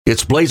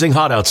It's blazing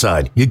hot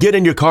outside. You get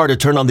in your car to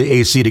turn on the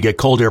AC to get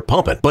cold air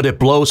pumping, but it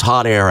blows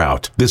hot air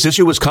out. This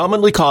issue is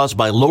commonly caused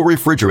by low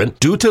refrigerant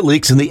due to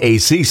leaks in the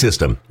AC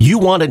system. You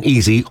want an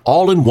easy,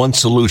 all-in-one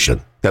solution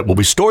that will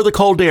restore the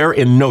cold air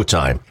in no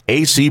time.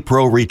 AC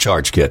Pro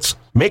Recharge Kits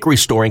make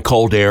restoring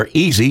cold air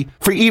easy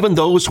for even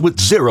those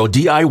with zero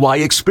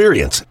DIY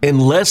experience in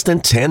less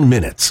than 10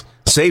 minutes.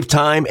 Save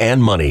time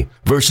and money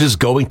versus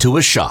going to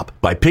a shop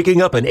by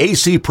picking up an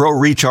AC Pro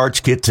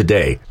Recharge Kit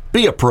today.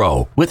 Be a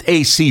pro with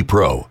AC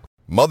Pro.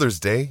 Mother's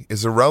Day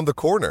is around the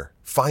corner.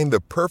 Find the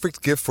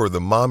perfect gift for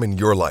the mom in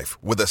your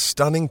life with a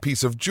stunning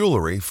piece of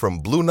jewelry from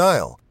Blue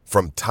Nile.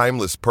 From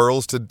timeless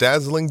pearls to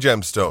dazzling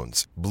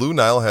gemstones, Blue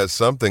Nile has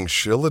something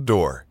she'll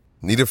adore.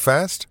 Need it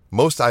fast?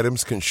 Most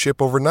items can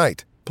ship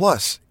overnight.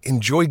 Plus,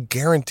 enjoy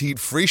guaranteed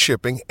free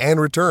shipping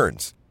and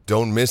returns.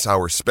 Don't miss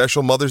our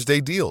special Mother's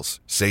Day deals.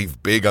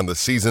 Save big on the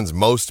season's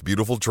most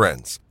beautiful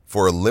trends.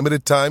 For a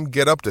limited time,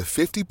 get up to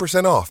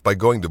 50% off by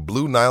going to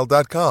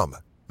BlueNile.com.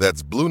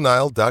 That's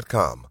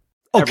BlueNile.com.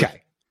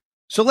 Okay,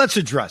 so let's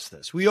address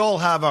this. We all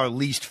have our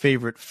least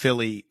favorite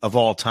Philly of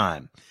all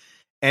time.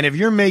 And if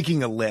you're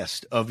making a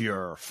list of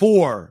your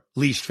 4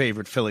 least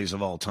favorite Phillies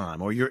of all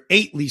time or your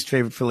 8 least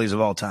favorite Phillies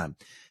of all time,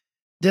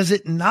 does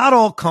it not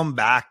all come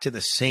back to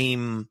the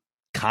same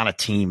kind of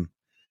team?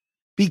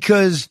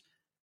 Because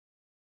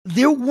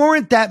there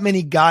weren't that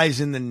many guys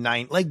in the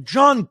 90s, like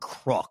John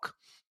Kruk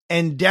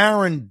and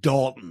Darren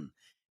Dalton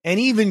and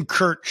even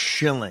Kurt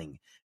Schilling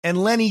and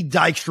Lenny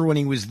Dykstra when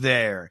he was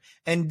there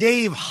and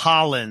Dave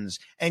Hollins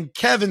and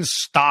Kevin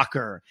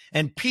Stocker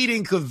and Pete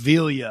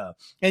Incaviglia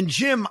and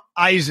Jim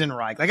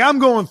Eisenreich. Like, I'm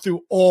going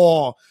through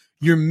all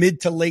your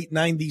mid to late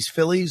 90s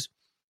Phillies.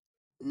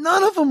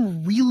 None of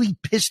them really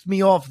pissed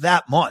me off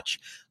that much.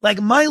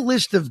 Like, my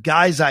list of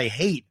guys I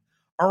hate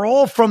are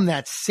all from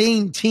that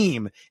same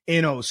team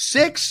in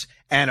 06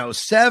 and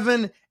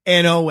 07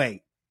 and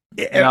 08.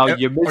 Now, are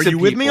you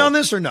with me on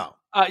this or no?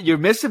 You're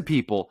missing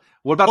people.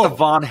 What about the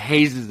Von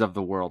Hayeses of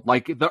the world?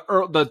 Like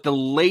the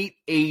late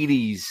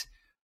 80s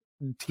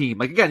team.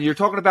 Like, again, you're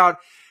talking about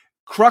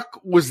Kruk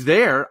was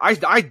there.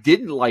 I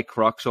didn't like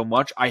Kruk so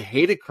much. I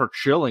hated Kurt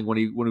Schilling when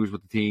he was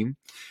with the team.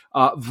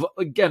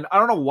 Again, I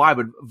don't know why,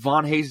 but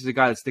Von Hayes is a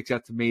guy that sticks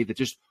out to me that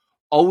just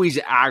always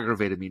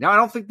aggravated me. Now, I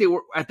don't think they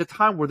were, at the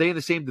time, were they in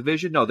the same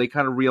division? No, they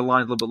kind of realigned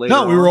a little bit later.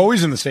 No, we were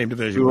always in the same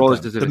division. We were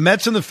always the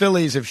Mets and the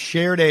Phillies have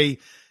shared a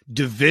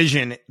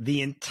division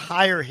the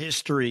entire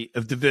history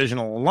of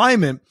divisional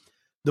alignment.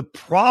 The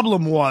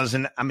problem was,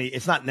 and I mean,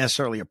 it's not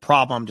necessarily a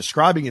problem, I'm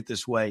describing it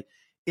this way,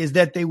 is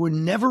that they were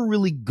never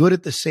really good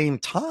at the same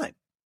time.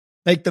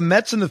 Like, the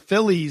Mets and the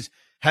Phillies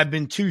have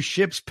been two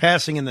ships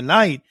passing in the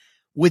night,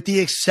 with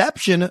the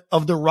exception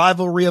of the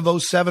rivalry of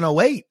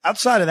 07-08.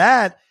 Outside of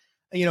that,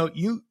 you know,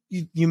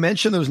 you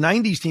mentioned those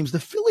 90s teams. The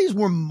Phillies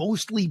were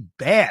mostly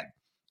bad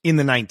in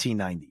the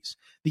 1990s.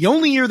 The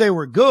only year they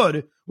were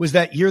good was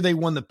that year they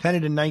won the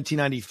pennant in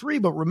 1993.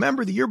 But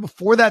remember, the year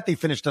before that, they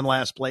finished in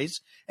last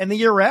place. And the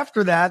year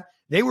after that,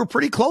 they were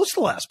pretty close to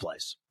last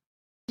place.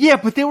 Yeah,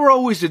 but they were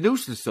always a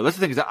nuisance, though. That's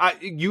the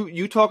thing.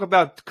 You talk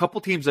about a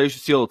couple teams I used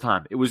to see all the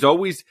time. It was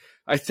always,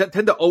 I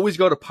tend to always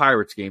go to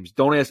Pirates games.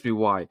 Don't ask me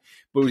why.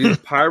 But it was either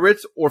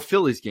Pirates or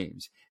Phillies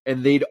games.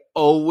 And they'd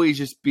always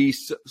just be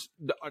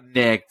a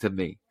nag to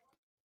me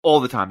all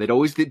the time. They'd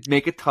always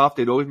make it tough.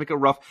 They'd always make it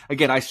rough.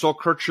 Again, I saw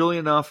Kurt Schilling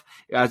enough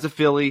as a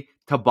Philly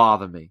to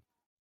bother me.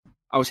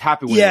 I was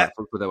happy when it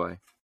put that way.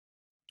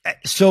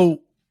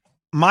 So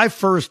my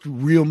first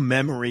real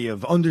memory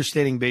of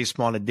understanding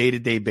baseball on a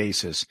day-to-day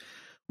basis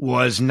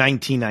was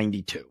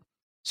 1992.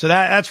 So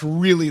that's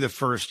really the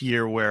first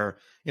year where,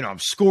 you know, I'm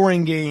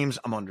scoring games,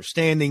 I'm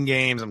understanding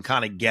games, I'm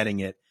kind of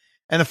getting it.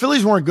 And the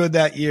Phillies weren't good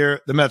that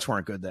year. The Mets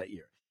weren't good that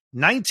year.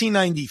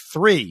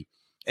 1993,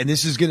 and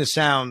this is going to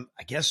sound,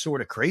 I guess,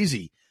 sort of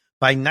crazy.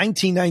 By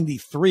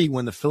 1993,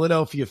 when the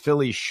Philadelphia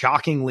Phillies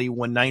shockingly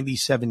won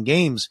 97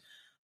 games,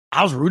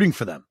 I was rooting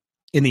for them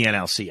in the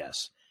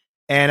NLCS.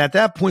 And at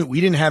that point,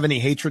 we didn't have any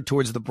hatred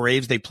towards the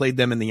Braves. They played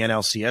them in the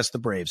NLCS, the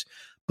Braves.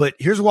 But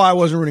here's why I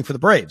wasn't rooting for the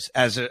Braves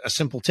as a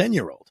simple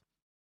 10-year-old.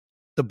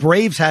 The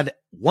Braves had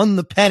won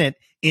the pennant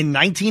in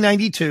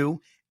 1992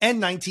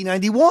 and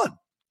 1991.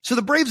 So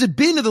the Braves had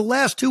been to the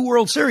last 2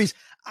 World Series.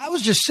 I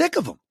was just sick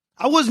of them.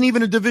 I wasn't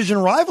even a division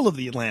rival of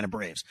the Atlanta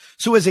Braves.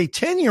 So as a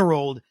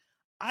 10-year-old,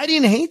 I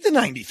didn't hate the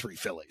 93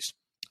 Phillies.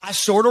 I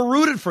sort of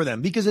rooted for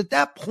them because at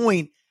that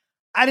point,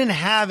 I didn't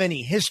have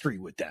any history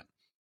with them.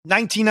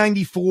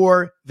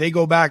 1994, they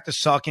go back to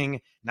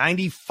sucking.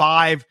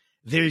 95,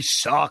 they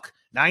suck.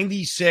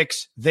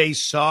 96, they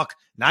suck.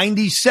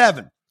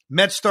 97,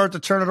 Mets start to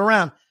turn it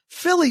around.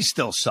 Phillies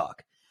still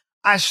suck.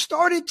 I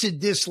started to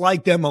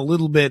dislike them a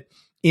little bit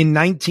in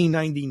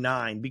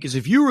 1999 because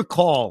if you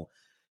recall,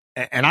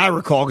 and I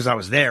recall because I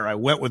was there, I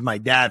went with my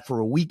dad for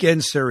a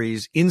weekend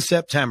series in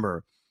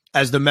September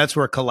as the Mets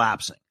were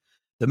collapsing.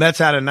 The Mets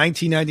had a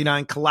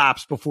 1999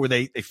 collapse before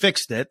they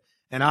fixed it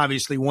and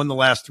obviously won the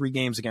last 3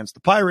 games against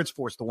the Pirates,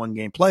 forced a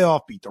 1-game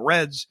playoff, beat the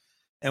Reds,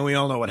 and we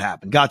all know what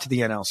happened. Got to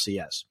the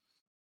NLCS.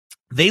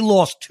 They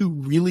lost 2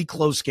 really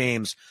close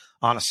games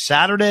on a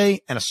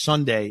Saturday and a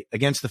Sunday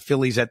against the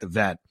Phillies at the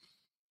Vet.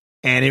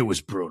 And it was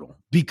brutal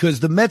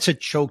because the Mets had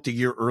choked a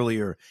year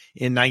earlier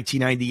in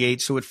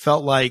 1998. So it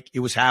felt like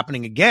it was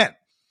happening again.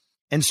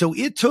 And so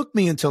it took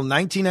me until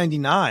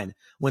 1999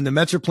 when the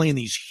Mets are playing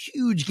these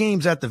huge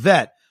games at the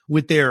Vet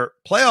with their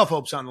playoff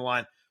hopes on the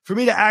line for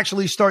me to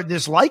actually start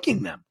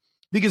disliking them.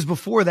 Because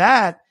before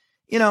that,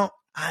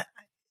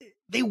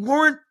 they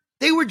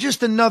were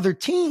just another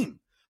team.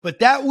 But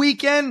that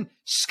weekend,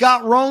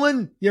 Scott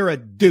Rowland, you're a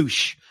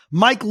douche.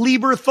 Mike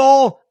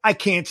Lieberthal, I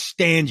can't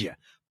stand you.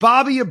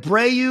 Bobby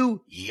Abreu,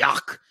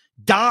 yuck.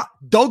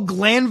 Doug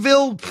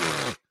Glanville,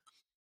 pfft.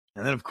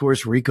 And then, of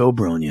course, Rico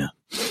Brogna.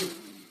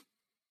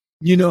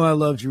 You know I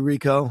loved you,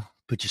 Rico,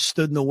 but you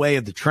stood in the way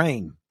of the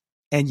train,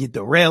 and you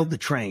derailed the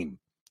train.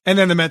 And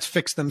then the Mets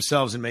fixed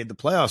themselves and made the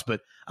playoffs.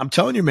 But I'm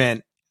telling you,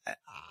 man,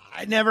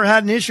 I never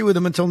had an issue with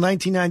them until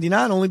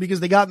 1999, only because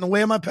they got in the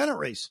way of my pennant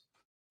race.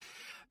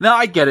 No,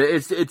 I get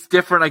it. It's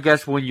different, I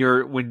guess, when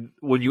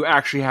you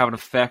actually have an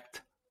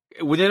effect.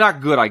 When they're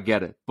not good, I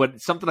get it.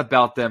 But something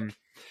about them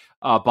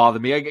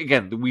bothered me.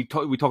 Again, we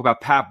talk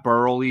about Pat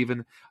Burrell,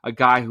 even a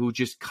guy who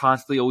just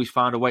constantly always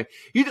found a way.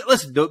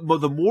 Listen,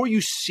 the more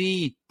you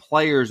see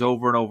players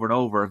over and over and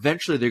over,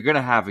 eventually they're going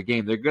to have a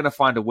game. They're going to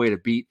find a way to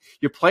beat.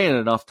 You're playing it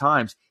enough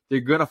times, they're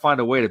going to find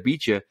a way to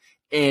beat you.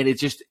 And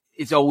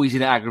it's always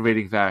in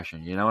aggravating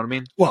fashion. You know what I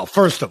mean? Well,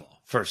 first of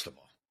all,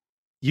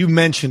 you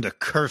mentioned a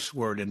curse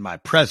word in my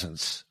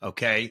presence,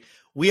 okay?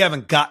 We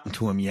haven't gotten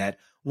to him yet.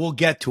 We'll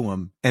get to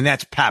him, and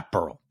that's Pat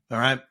Burrell, all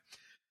right?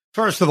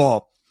 First of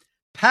all,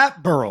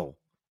 Pat Burrell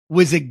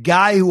was a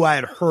guy who I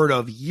had heard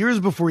of years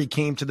before he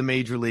came to the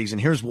major leagues,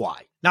 and here's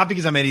why. Not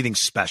because I'm anything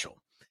special.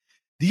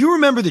 Do you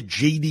remember the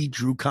J.D.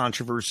 Drew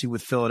controversy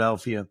with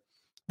Philadelphia?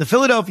 The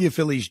Philadelphia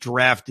Phillies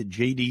drafted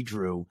J.D.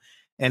 Drew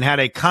and had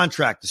a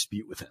contract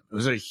dispute with him. It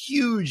was a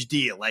huge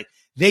deal. Like,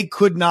 they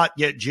could not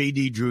get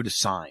J.D. Drew to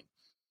sign.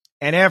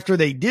 And after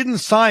they didn't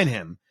sign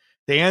him,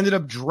 they ended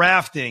up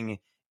drafting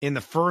in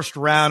the first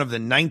round of the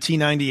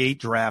 1998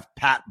 draft,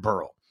 Pat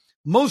Burrell.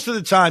 Most of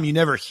the time, you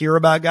never hear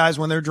about guys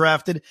when they're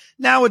drafted.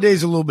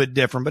 Nowadays, a little bit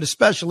different, but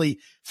especially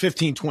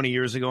 15, 20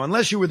 years ago,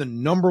 unless you were the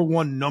number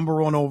one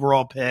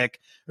overall pick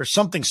or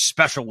something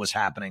special was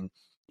happening,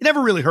 you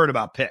never really heard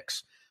about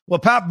picks. Well,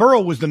 Pat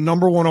Burrell was the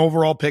number one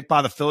overall pick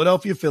by the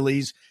Philadelphia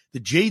Phillies. The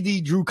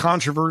J.D. Drew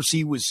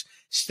controversy was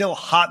still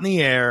hot in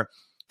the air.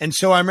 And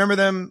so I remember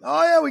them,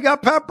 oh, yeah, we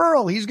got Pat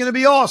Burrell. He's going to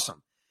be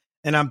awesome.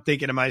 And I'm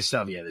thinking to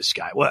myself, yeah, this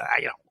guy,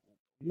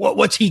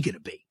 what's he going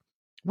to be?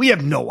 We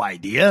have no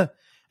idea.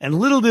 And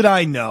little did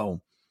I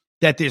know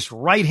that this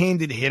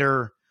right-handed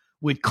hitter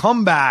would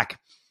come back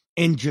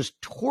and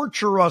just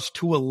torture us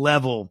to a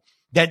level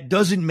that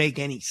doesn't make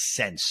any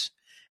sense.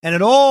 And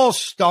it all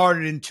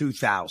started in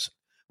 2000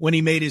 when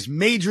he made his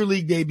major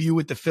league debut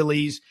with the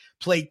Phillies,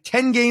 played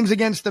 10 games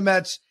against the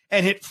Mets,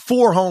 and hit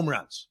 4 home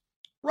runs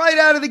right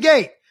out of the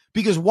gate.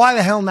 Because why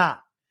the hell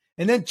not?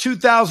 And then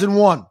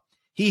 2001,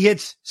 he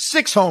hits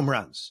 6 home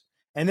runs.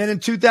 And then in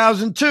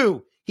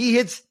 2002, he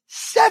hits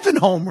 7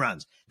 home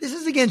runs. This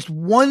is against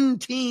one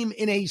team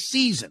in a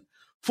season.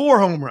 4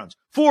 home runs,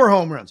 4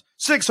 home runs,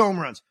 6 home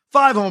runs,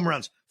 5 home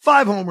runs,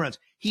 5 home runs.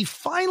 He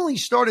finally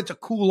started to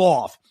cool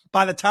off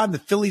by the time the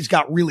Phillies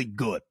got really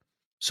good.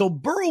 So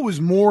Burrell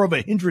was more of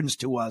a hindrance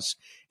to us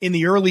in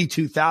the early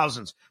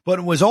 2000s. But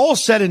it was all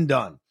said and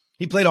done,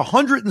 he played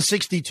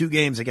 162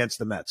 games against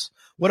the Mets.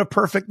 What a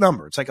perfect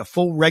number. It's like a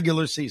full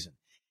regular season.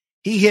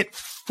 He hit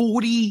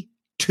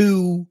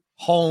 42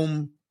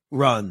 home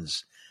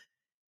runs.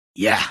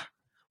 Yeah.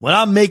 When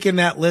I'm making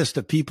that list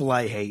of people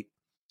I hate,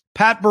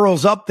 Pat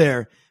Burrell's up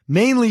there,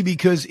 mainly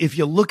because if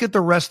you look at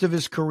the rest of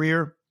his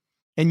career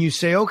and you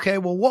say, okay,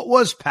 well, what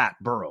was Pat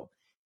Burrell?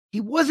 He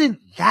wasn't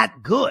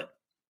that good.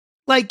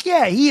 Like,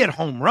 yeah, he had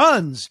home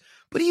runs,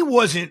 but he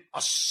wasn't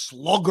a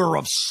slugger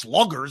of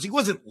sluggers. He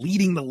wasn't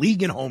leading the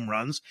league in home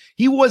runs.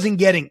 He wasn't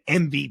getting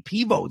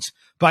MVP votes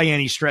by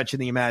any stretch of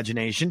the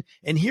imagination.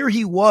 And here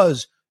he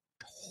was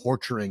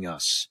torturing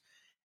us.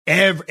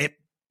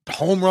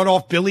 Home run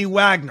off Billy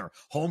Wagner,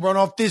 home run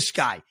off this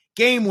guy,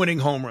 game-winning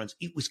home runs.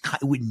 It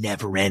would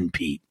never end,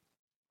 Pete.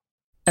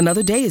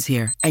 Another day is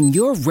here, and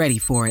you're ready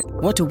for it.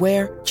 What to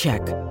wear?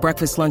 Check.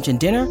 Breakfast, lunch, and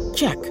dinner?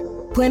 Check.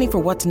 Planning for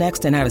what's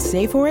next and how to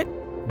save for it?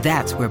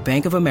 That's where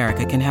Bank of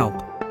America can help.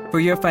 For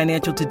your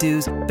financial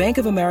to-dos, Bank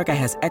of America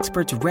has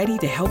experts ready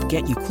to help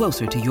get you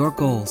closer to your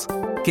goals.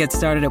 Get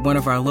started at one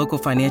of our local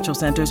financial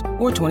centers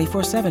or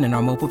 24/7 in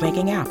our mobile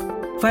banking app.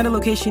 Find a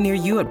location near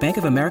you at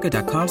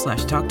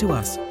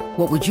bankofamerica.com/talktous.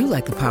 What would you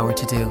like the power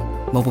to do?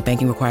 Mobile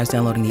banking requires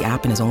downloading the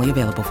app and is only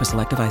available for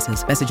select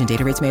devices. Message and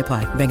data rates may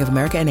apply. Bank of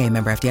America N.A.,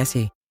 member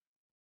FDIC.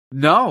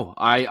 No,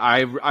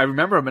 I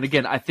remember him. And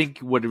again, I think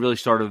what really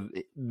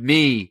started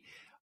me,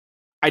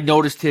 I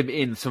noticed him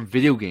in some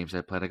video games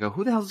I played. I go,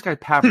 who the hell is this guy,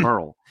 Pat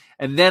Burrell?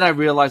 And then I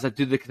realized I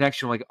did the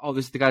connection. I'm like, oh,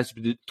 this is the guy who's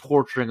been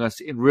torturing us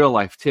in real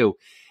life too.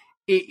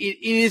 It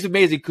is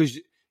amazing because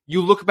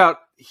you look about,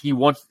 he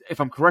wants, if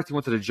I'm correct, he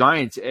went to the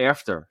Giants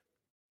after,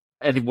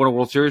 and he won a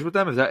World Series with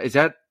them. Is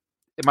that,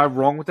 am I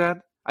wrong with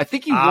that? I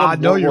think he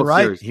won no, one you're World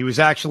right. Series. He was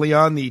actually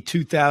on the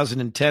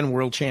 2010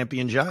 World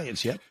Champion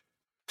Giants. Yep.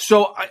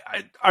 So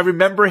I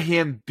remember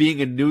him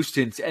being a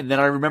nuisance, and then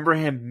I remember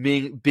him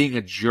being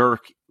a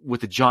jerk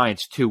with the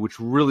Giants too, which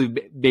really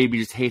made me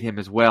just hate him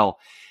as well.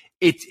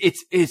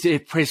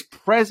 His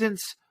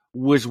presence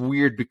was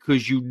weird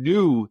because you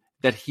knew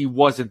that he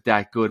wasn't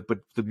that good, but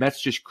the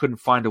Mets just couldn't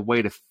find a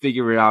way to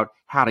figure it out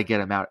how to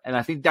get him out. And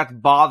I think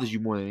that bothers you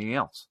more than anything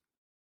else.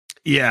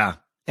 Yeah.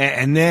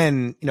 And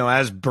then,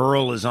 as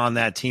Burrell is on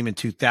that team in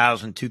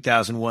 2000,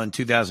 2001,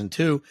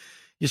 2002,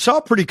 you saw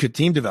a pretty good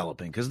team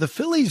developing because the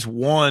Phillies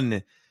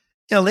won,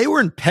 they were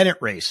in pennant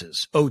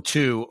races,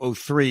 02,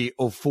 03,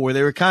 04.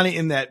 They were kind of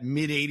in that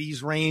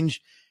mid-80s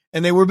range,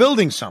 and they were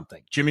building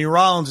something. Jimmy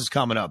Rollins is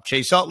coming up.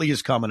 Chase Utley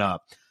is coming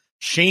up.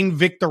 Shane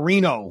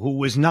Victorino, who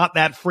was not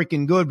that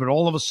freaking good, but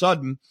all of a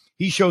sudden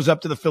he shows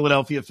up to the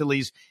Philadelphia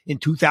Phillies in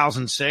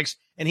 2006,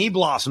 and he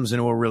blossoms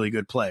into a really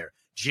good player.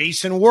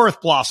 Jason Worth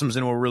blossoms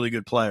into a really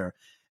good player.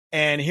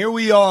 And here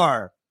we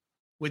are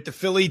with the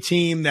Philly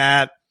team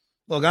that,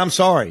 look, I'm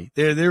sorry,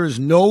 there is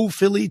no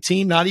Philly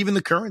team, not even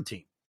the current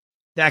team,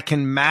 that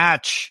can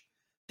match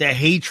the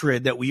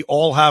hatred that we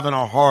all have in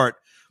our heart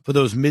for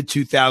those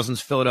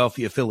mid-2000s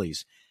Philadelphia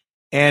Phillies.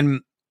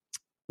 And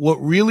what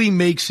really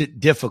makes it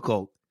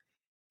difficult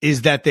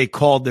is that they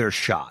called their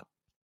shot.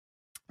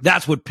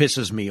 That's what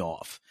pisses me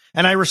off.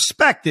 And I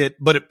respect it,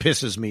 but it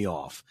pisses me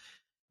off.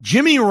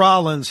 Jimmy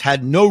Rollins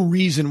had no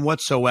reason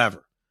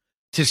whatsoever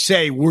to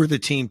say we're the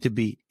team to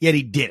beat, yet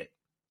he did it.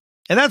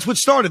 And that's what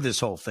started this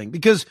whole thing,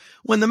 because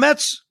when the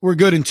Mets were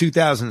good in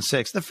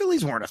 2006, the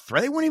Phillies weren't a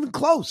threat. They weren't even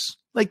close.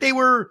 Like they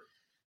weren't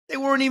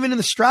even in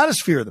the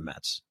stratosphere of the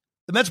Mets.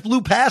 The Mets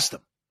blew past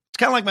them. It's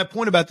kind of like my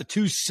point about the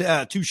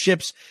two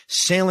ships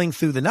sailing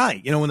through the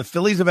night. When the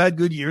Phillies have had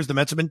good years, the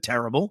Mets have been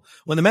terrible.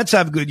 When the Mets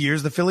have good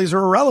years, the Phillies are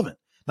irrelevant.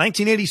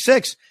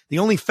 1986, the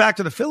only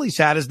factor the Phillies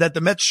had is that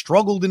the Mets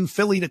struggled in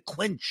Philly to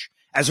clinch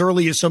as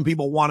early as some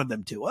people wanted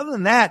them to. Other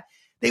than that,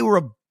 they were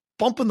a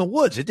bump in the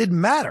woods. It didn't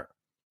matter.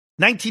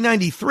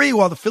 1993,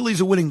 while the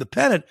Phillies are winning the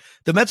pennant,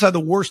 the Mets had the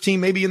worst team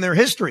maybe in their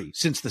history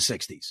since the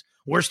 60s.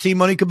 Worst team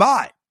money could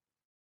buy.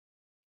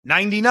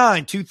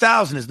 99,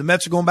 2000, as the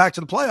Mets are going back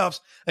to the playoffs,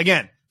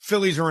 again,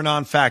 Phillies are a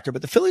non-factor,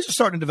 but the Phillies are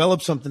starting to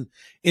develop something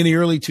in the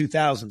early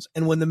 2000s.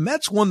 And when the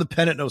Mets won the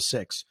pennant in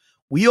 06,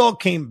 we all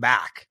came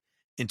back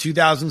in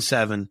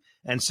 2007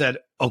 and said,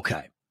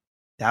 okay,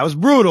 that was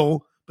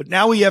brutal, but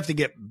now we have to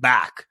get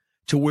back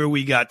to where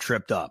we got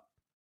tripped up.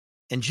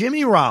 And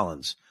Jimmy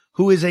Rollins,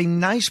 who is a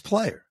nice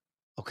player,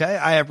 okay,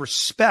 I have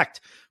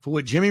respect for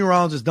what Jimmy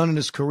Rollins has done in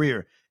his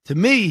career. To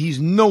me, he's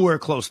nowhere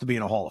close to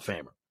being a Hall of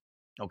Famer.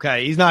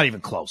 Okay, he's not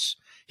even close.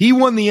 He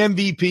won the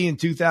MVP in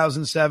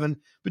 2007,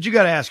 but you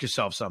got to ask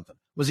yourself something.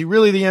 Was he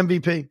really the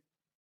MVP?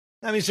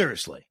 I mean,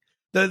 seriously.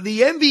 The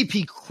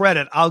MVP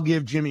credit I'll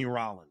give Jimmy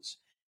Rollins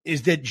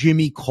is that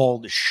Jimmy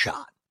called a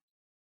shot.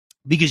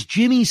 Because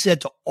Jimmy said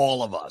to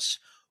all of us,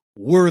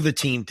 we're the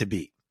team to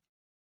beat.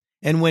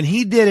 And when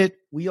he did it,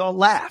 we all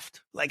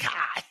laughed. Like,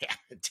 yeah,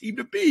 the team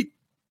to beat.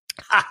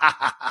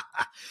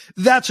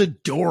 That's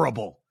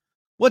adorable.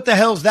 What the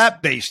hell's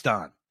that based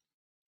on?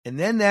 And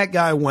then that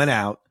guy went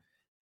out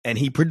and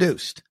he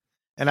produced.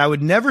 And I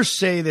would never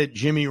say that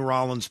Jimmy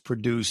Rollins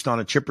produced on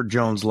a Chipper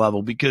Jones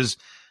level, because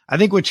I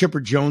think what Chipper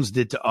Jones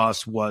did to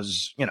us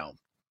was,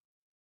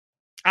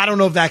 I don't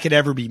know if that could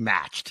ever be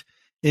matched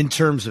in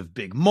terms of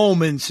big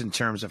moments, in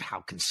terms of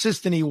how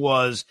consistent he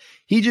was.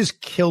 He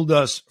just killed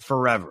us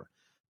forever.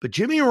 But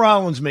Jimmy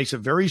Rollins makes a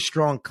very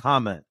strong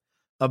comment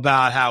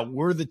about how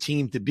we're the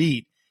team to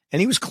beat. And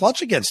he was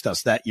clutch against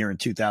us that year in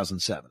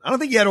 2007. I don't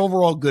think he had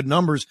overall good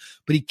numbers,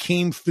 but he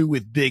came through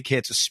with big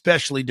hits,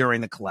 especially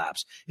during the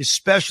collapse,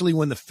 especially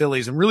when the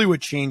Phillies, and really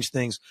what changed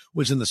things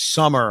was in the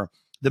summer,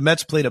 the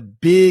Mets played a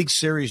big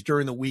series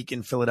during the week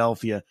in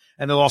Philadelphia,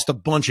 and they lost a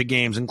bunch of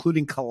games,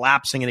 including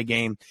collapsing in a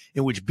game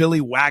in which Billy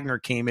Wagner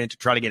came in to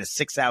try to get a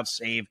 6-out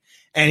save,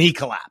 and he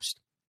collapsed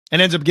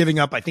and ends up giving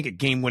up, I think, a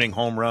game-winning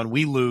home run.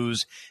 We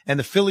lose, and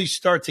the Phillies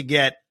start to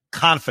get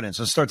confidence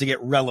and start to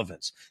get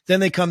relevance. Then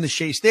they come to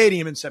Shea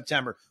Stadium in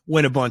September,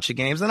 win a bunch of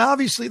games, and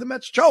obviously the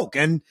Mets choke.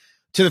 And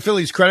to the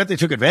Phillies' credit, they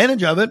took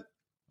advantage of it.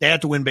 They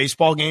had to win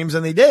baseball games,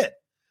 and they did.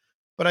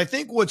 But I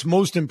think what's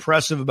most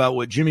impressive about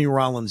what Jimmy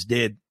Rollins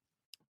did,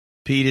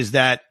 Pete, is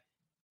that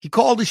he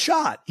called a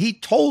shot. He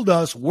told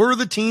us we're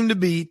the team to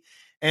beat,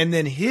 and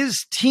then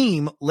his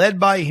team, led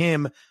by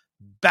him,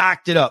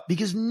 backed it up,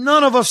 because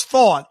none of us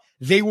thought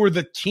they were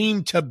the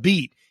team to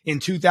beat in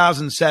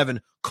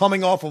 2007,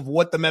 coming off of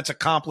what the Mets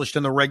accomplished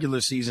in the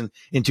regular season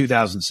in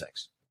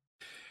 2006.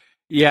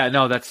 Yeah,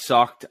 no, that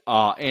sucked.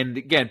 And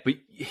again, but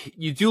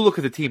you do look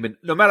at the team, and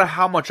no matter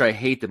how much I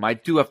hate them, I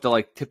do have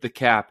to tip the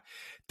cap.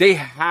 They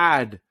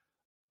had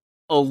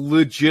a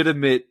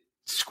legitimate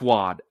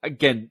squad.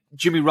 Again,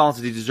 Jimmy Rollins,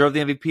 did he deserve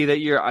the MVP that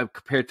year?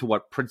 Compared to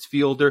what, Prince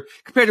Fielder?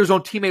 Compared to his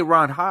own teammate,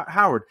 Ron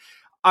Howard?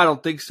 I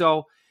don't think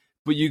so.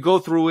 But you go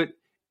through it.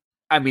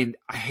 I mean,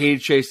 I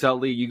hated Chase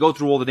Utley. You go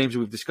through all the names that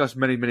we've discussed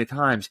many, many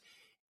times.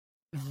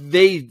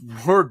 They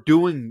were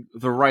doing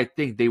the right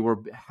thing. They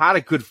had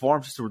a good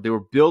farm system. They were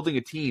building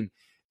a team.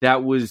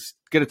 that was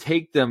going to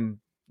take them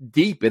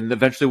deep and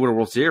eventually win a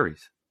World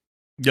Series.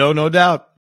 No doubt.